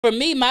For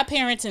me, my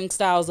parenting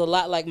style is a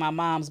lot like my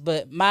mom's,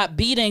 but my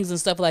beatings and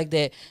stuff like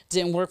that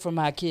didn't work for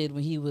my kid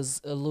when he was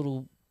a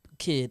little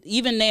kid.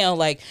 Even now,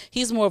 like,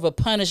 he's more of a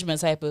punishment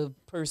type of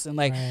person.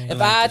 Like,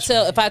 if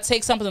I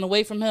take something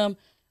away from him,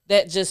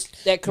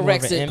 that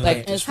corrects it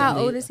like instantly. How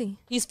old is he?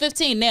 He's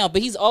 15 now,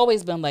 but he's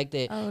always been like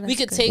that. Oh, we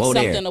could good. take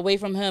something away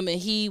from him, and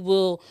he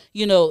will,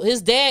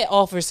 his dad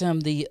offers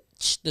him the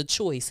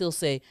choice. He'll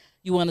say,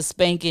 "You want a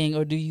spanking,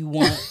 or do you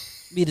want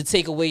me to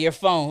take away your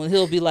phone?" And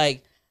he'll be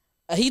like,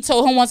 he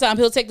told him one time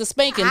he'll take the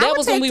spanking. That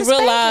was when we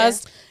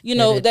realized,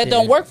 that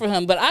don't work for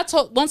him. But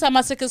one time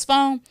I took his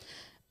phone,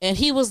 and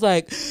he was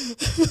like,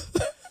 he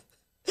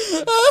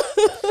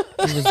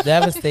was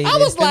devastated. I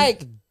was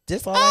like,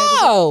 that's all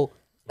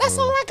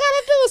I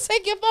gotta do is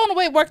take your phone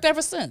away. It worked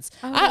ever since.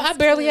 I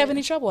barely have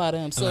any trouble out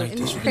of him. So,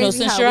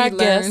 since you're our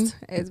guest,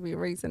 as we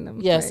raising them.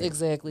 Yes, right?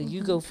 exactly.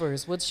 You go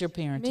first. What's your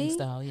parenting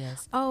style?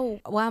 Yes.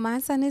 Oh, well, my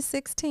son is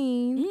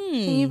 16.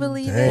 Can you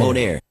believe it? Whoa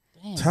there.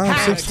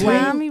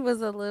 Tommy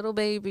was a little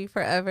baby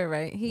forever,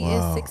 right? He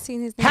is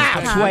 16. His name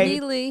is Tommy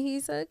Lee.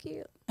 He's so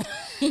cute.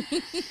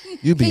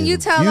 Can you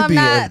tell I'm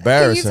not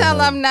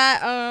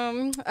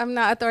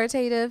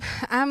authoritative?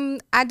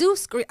 I do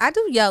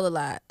yell a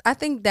lot. I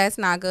think that's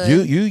not good.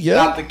 You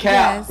yell? Not the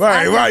cap. Yes,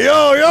 Right.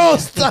 Yo,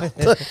 stop.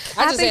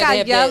 I think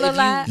I yell a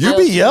lot. You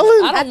be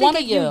yelling? I don't want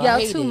to if you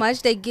yell too much,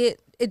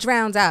 it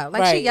drowns out.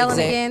 Like, she yelling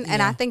again, and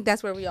I think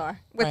that's where we are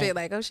with it.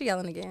 Like, oh, she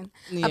yelling again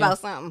about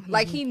something.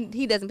 Like,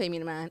 he doesn't pay me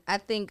no mind. I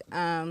think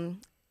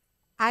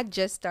I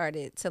just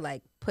started to,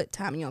 like, put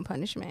Tommy on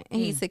punishment, and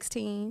he's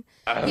 16.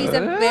 He's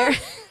a very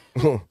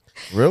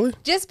really,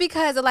 just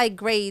because of, like,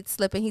 grade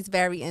slipping. He's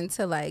very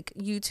into, like,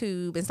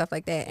 YouTube and stuff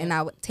like that, and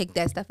I would take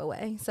that stuff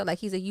away. So, like,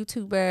 he's a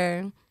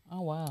YouTuber.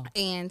 Oh, wow.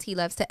 And he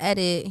loves to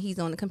edit. He's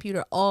on the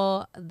computer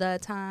all the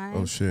time.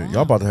 Oh, shit.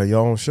 Y'all about to have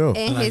your own show.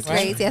 And his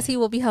grades, yes, he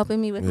will be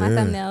helping me with my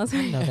thumbnails.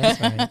 No, that's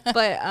right.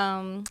 But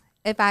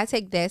if I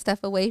take that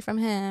stuff away from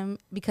him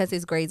because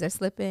his grades are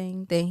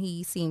slipping, then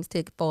he seems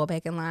to fall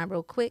back in line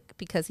real quick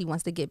because he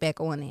wants to get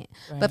back on it.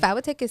 Right. But if I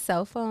would take his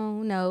cell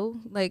phone, no,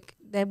 like,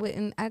 that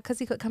wouldn't, because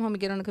he could come home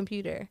and get on the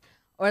computer.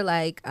 Or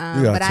like,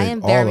 but I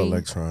am very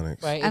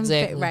electronics. Right,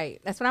 exactly.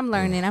 Right. That's what I'm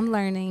learning. I'm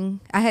learning.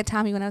 I had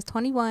Tommy when I was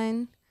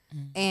 21.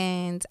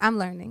 And I'm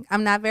learning.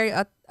 I'm not very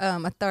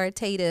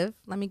authoritative.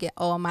 Let me get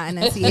all my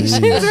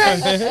enunciations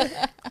right.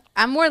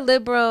 I'm more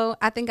liberal.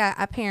 I think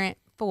I parent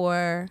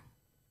for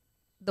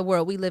the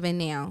world we live in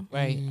now.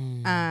 Right.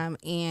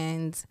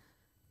 And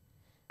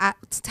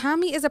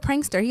Tommy is a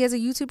prankster. He has a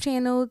YouTube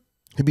channel.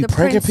 He be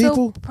pranking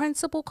people?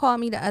 Principal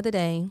called me the other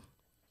day.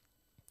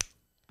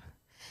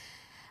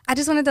 I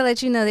just wanted to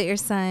let you know that your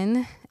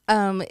son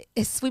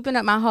is sweeping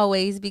up my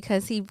hallways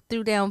because he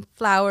threw down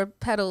flower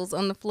petals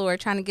on the floor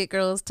trying to get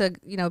girls to,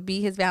 be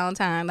his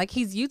Valentine. Like,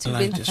 he's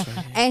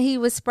YouTubing. And he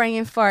was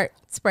spraying fart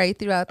spray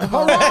throughout the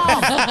hallway.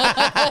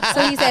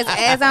 So he says,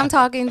 as I'm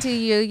talking to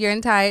you,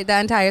 the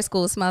entire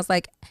school smells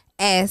like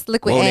ass,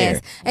 liquid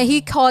ass. And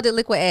he called it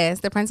liquid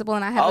ass. The principal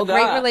and I have a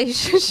great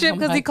relationship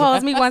because he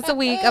calls me once a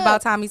week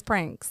about Tommy's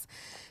pranks.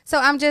 So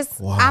I'm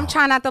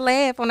trying not to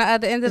laugh on the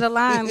other end of the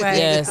line.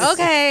 Like,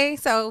 okay,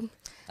 so...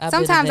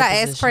 Sometimes I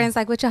ask friends,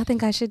 like, what y'all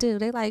think I should do?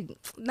 They like,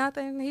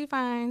 nothing, he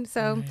fine.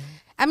 So,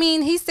 I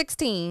mean, he's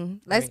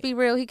 16. Let's be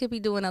real. He could be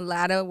doing a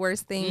lot of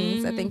worse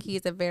things. I think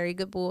he's a very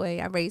good boy.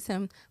 I raised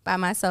him by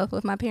myself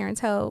with my parents'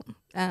 help.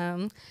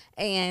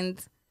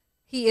 And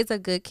he is a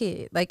good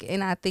kid. Like,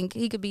 and I think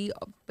he could be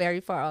very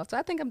far off. So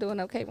I think I'm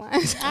doing okay.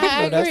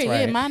 I agree.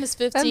 Right. Yeah, mine is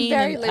 15.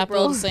 And I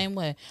feel the same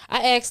way.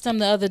 I asked him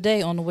the other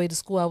day on the way to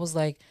school. I was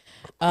like,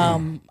 I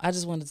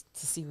just wanted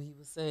to see what he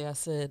would say. I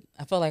said,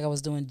 I felt like I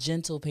was doing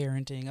gentle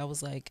parenting. I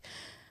was like,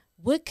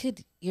 what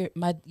could your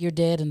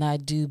dad and I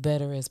do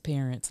better as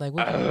parents? Like,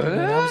 what could we do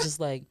better? I was just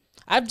like,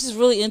 I'm just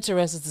really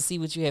interested to see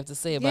what you have to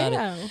say about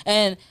it.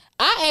 And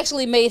I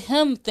actually made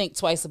him think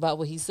twice about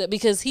what he said,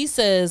 because he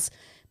says,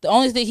 the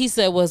only thing he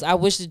said was, I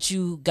wish that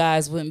you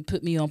guys wouldn't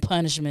put me on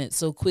punishment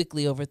so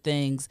quickly over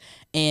things.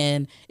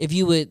 And if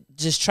you would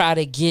just try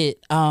to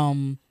get,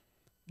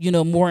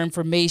 more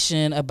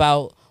information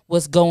about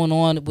what's going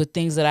on with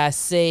things that I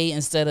say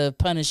instead of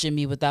punishing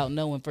me without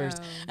knowing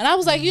first. And I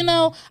was like,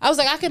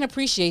 I can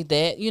appreciate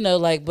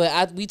that,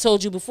 but we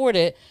told you before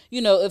that,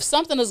 if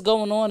something is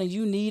going on and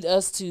you need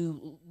us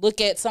to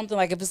look at something,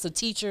 like if it's a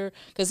teacher,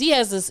 because he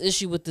has this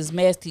issue with this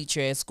math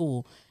teacher at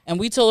school. And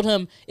we told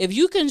him, if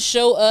you can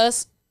show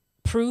us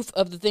proof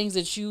of the things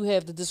that you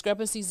have, the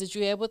discrepancies that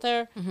you have with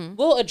her,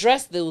 we'll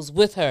address those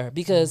with her,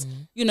 because,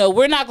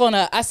 we're not going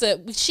to, I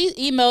said, she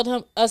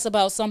emailed us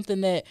about something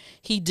that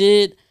he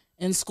did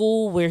in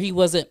school where he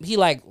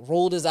like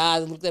rolled his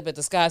eyes and looked up at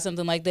the sky,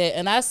 something like that.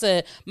 And I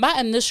said, my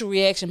initial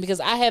reaction, because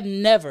I have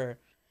never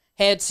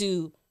had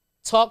to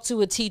talk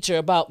to a teacher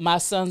about my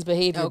son's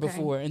behavior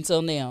before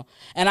until now.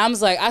 And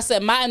I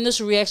said, my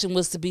initial reaction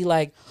was to be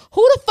like,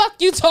 who the fuck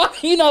you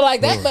talking, like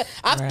that? But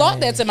I've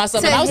thought that to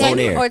myself. And I was like,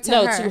 to her?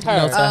 To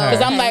her.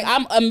 Because I'm like,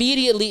 I'm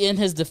immediately in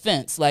his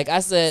defense. Like I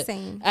said,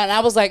 and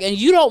I was like, and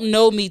you don't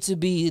know me to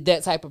be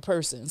that type of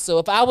person. So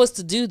if I was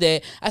to do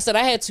that, I said,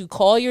 I had to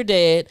call your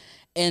dad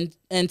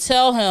and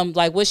tell him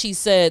like what she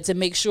said to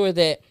make sure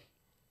that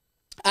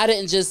I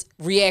didn't just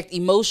react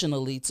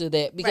emotionally to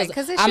that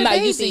because I'm not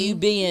used to you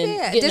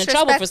getting in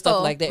trouble for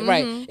stuff like that.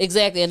 Right.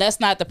 Exactly. And that's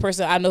not the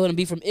person I know him to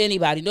be from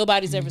anybody.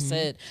 Nobody's ever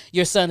said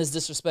your son is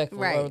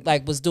disrespectful or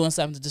like was doing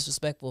something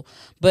disrespectful.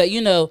 But,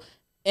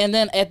 and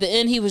then at the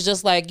end he was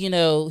just like,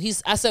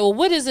 I said, well,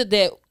 what is it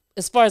that,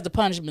 as far as the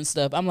punishment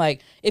stuff, I'm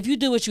like, if you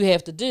do what you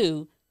have to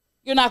do,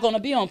 you're not going to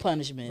be on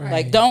punishment. Right.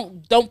 Like,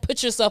 don't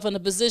put yourself in a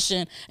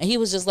position. And he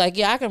was just like,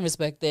 yeah, I can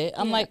respect that.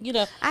 I'm like,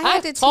 I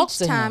had to teach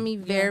Tommy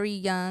very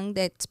young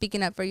that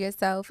speaking up for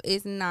yourself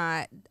is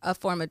not a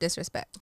form of disrespect.